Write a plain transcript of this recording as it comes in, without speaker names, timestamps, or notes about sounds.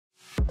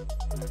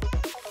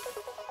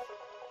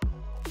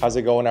How's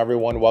it going,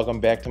 everyone? Welcome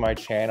back to my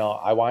channel.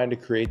 I wanted to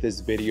create this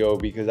video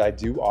because I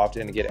do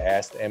often get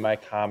asked in my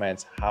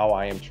comments how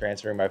I am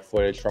transferring my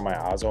footage from my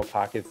Osmo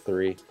Pocket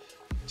 3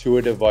 to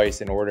a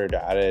device in order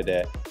to edit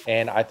it.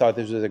 And I thought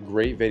this was a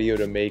great video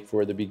to make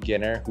for the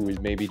beginner who is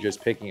maybe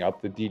just picking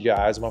up the DJI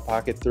Osmo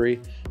Pocket 3.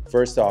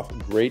 First off,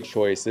 great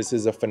choice. This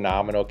is a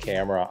phenomenal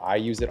camera. I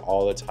use it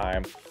all the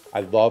time.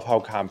 I love how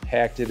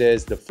compact it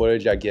is. The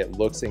footage I get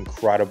looks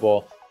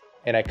incredible,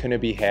 and I couldn't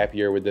be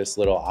happier with this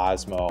little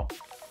Osmo.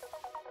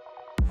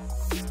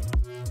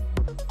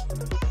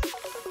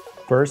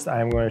 First,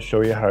 I'm going to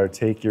show you how to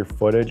take your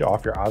footage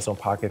off your Osmo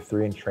Pocket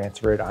 3 and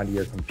transfer it onto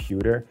your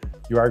computer.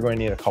 You are going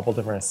to need a couple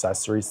different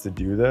accessories to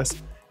do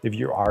this. If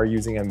you are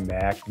using a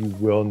Mac, you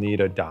will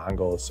need a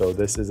dongle. So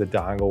this is a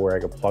dongle where I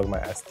can plug my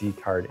SD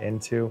card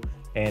into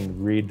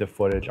and read the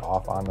footage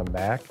off on the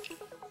Mac.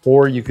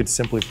 Or you could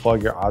simply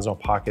plug your Osmo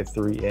Pocket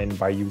 3 in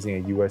by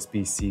using a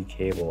USB-C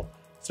cable.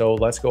 So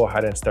let's go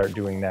ahead and start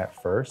doing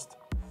that first.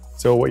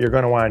 So what you're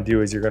going to want to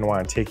do is you're going to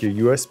want to take your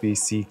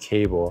USB-C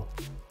cable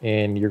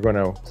and you're going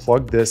to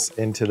plug this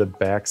into the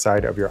back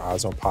side of your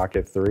Osmo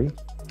Pocket 3.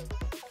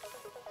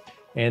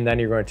 And then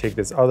you're going to take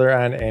this other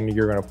end and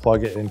you're going to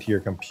plug it into your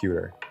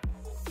computer.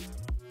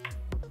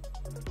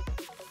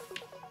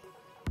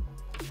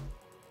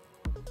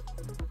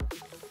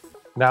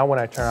 Now when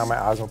I turn on my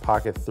Osmo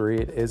Pocket 3,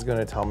 it is going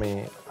to tell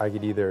me I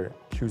could either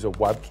choose a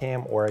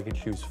webcam or I could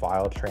choose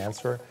file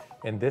transfer.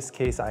 In this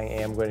case, I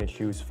am going to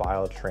choose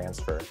file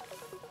transfer.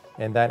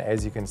 And then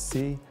as you can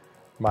see,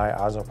 my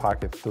Osmo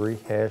Pocket 3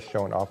 has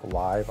shown up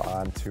live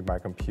onto my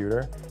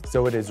computer.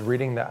 So it is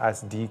reading the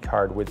SD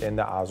card within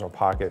the Osmo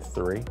Pocket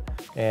 3.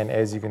 And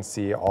as you can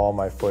see, all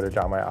my footage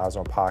on my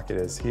Osmo Pocket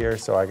is here.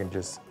 So I can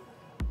just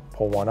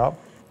pull one up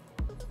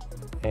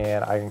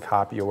and I can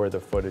copy over the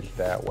footage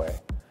that way.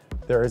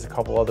 There is a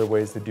couple other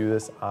ways to do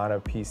this on a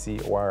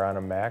PC or on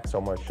a Mac. So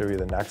I'm going to show you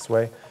the next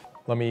way.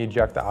 Let me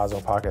eject the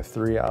Osmo Pocket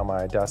 3 on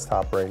my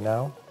desktop right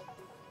now.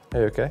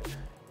 Okay.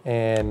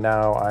 And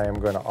now I am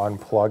going to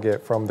unplug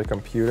it from the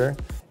computer,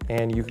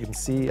 and you can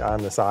see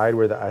on the side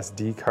where the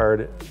SD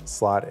card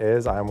slot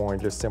is, I'm going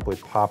to just simply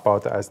pop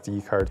out the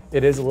SD card.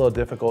 It is a little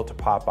difficult to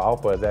pop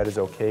out, but that is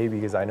okay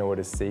because I know it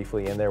is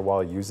safely in there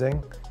while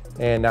using.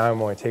 And now I'm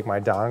going to take my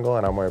dongle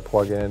and I'm going to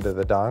plug it into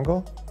the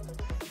dongle.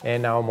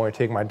 And now I'm going to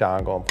take my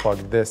dongle and plug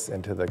this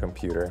into the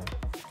computer.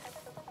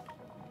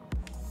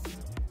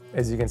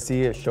 As you can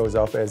see, it shows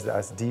up as the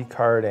SD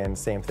card, and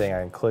same thing,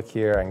 I can click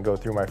here, I can go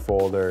through my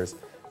folders,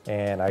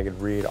 and I could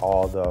read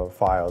all the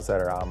files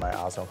that are on my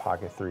Osmo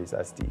Pocket 3's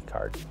SD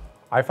card.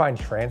 I find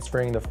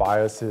transferring the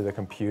files to the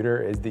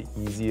computer is the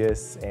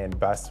easiest and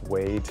best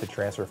way to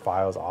transfer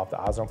files off the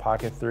Osmo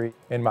Pocket 3.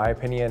 In my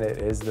opinion, it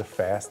is the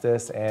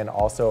fastest, and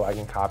also I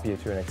can copy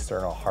it to an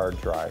external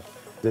hard drive.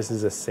 This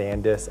is a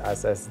SanDisk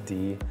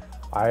SSD.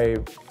 I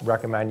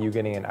recommend you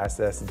getting an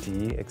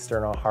SSD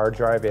external hard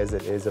drive, as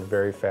it is a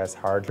very fast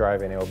hard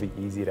drive and it will be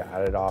easy to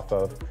edit off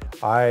of.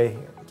 I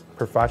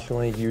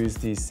professionally use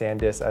these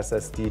SanDisk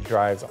SSD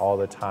drives all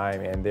the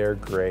time and they're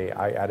great.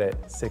 I edit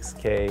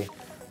 6K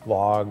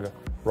log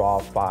raw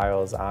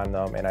files on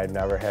them and I've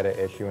never had an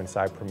issue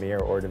inside Premiere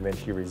or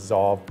DaVinci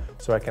Resolve,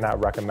 so I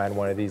cannot recommend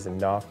one of these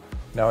enough.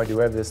 Now I do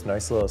have this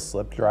nice little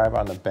slip drive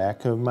on the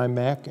back of my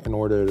Mac in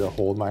order to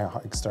hold my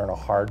external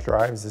hard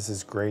drives. This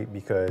is great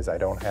because I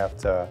don't have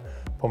to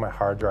put my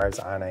hard drives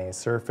on any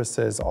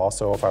surfaces.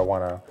 Also, if I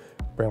want to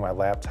bring my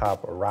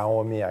laptop around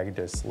with me, I can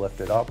just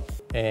lift it up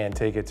and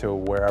take it to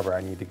wherever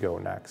I need to go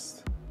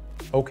next.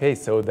 Okay,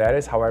 so that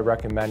is how I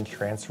recommend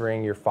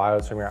transferring your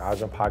files from your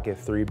Osmo Pocket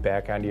 3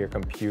 back onto your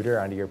computer,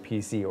 onto your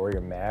PC or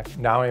your Mac.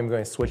 Now I'm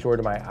going to switch over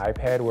to my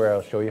iPad where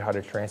I'll show you how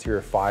to transfer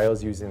your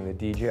files using the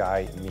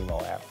DJI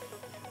Mimo app.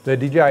 The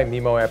DJI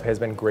Mimo app has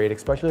been great,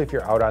 especially if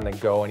you're out on the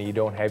go and you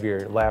don't have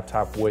your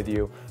laptop with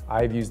you.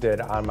 I've used it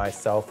on my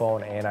cell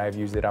phone and I've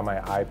used it on my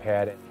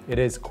iPad. It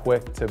is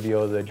quick to be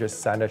able to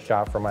just send a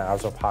shot from my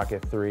Osmo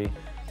Pocket 3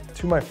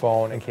 to my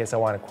phone in case I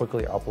want to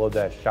quickly upload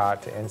that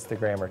shot to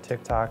Instagram or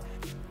TikTok.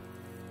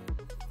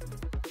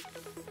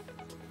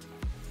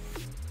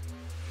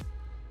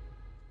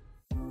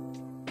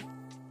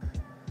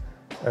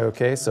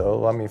 Okay, so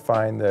let me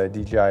find the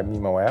DJI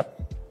Mimo app.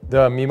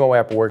 The Mimo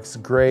app works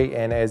great,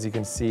 and as you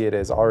can see, it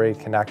has already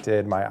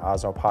connected my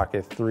Osmo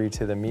Pocket 3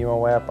 to the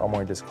Mimo app. I'm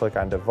going to just click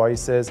on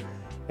devices,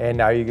 and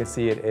now you can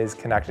see it is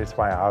connected to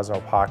my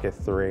Osmo Pocket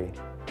 3.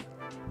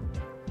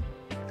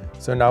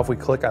 So now if we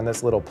click on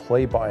this little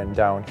play button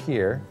down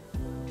here,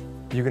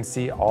 you can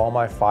see all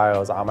my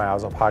files on my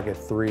Osmo Pocket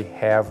 3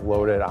 have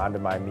loaded onto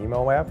my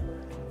Mimo app.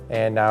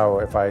 And now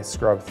if I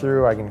scrub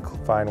through, I can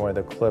find one of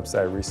the clips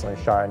that I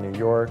recently shot in New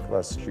York.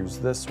 Let's choose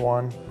this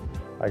one.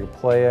 I can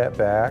play it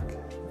back.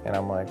 And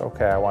I'm like,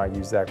 okay, I want to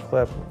use that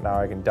clip. Now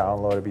I can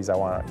download it because I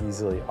want to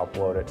easily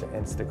upload it to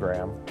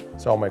Instagram.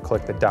 So I'm going to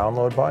click the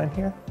download button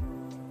here.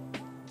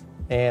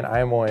 And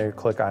I'm going to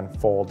click on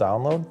full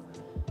download.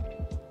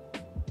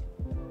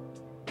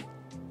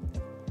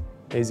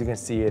 As you can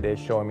see, it is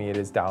showing me it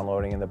is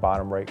downloading in the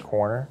bottom right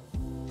corner.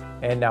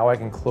 And now I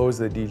can close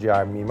the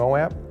DJI Mimo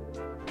app.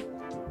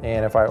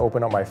 And if I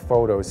open up my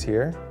photos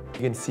here, you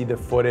can see the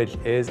footage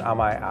is on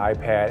my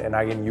iPad and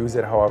I can use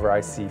it however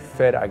I see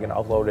fit. I can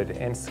upload it to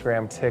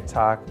Instagram,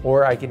 TikTok,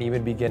 or I can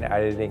even begin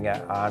editing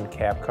it on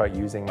CapCut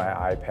using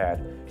my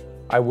iPad.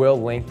 I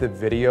will link the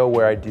video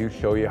where I do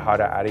show you how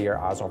to edit your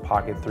Osmo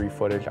Pocket 3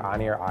 footage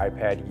on your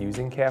iPad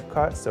using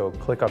CapCut, so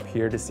click up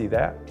here to see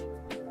that.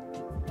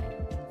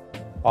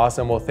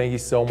 Awesome, well thank you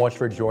so much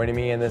for joining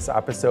me in this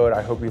episode.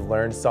 I hope you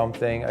learned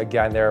something.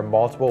 Again, there are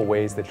multiple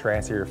ways to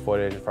transfer your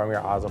footage from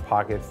your Osmo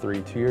Pocket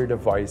 3 to your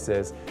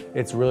devices.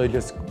 It's really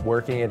just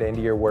working it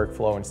into your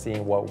workflow and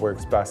seeing what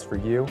works best for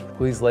you.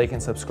 Please like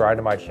and subscribe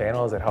to my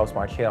channel as it helps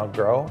my channel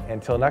grow.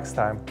 Until next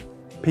time,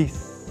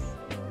 peace.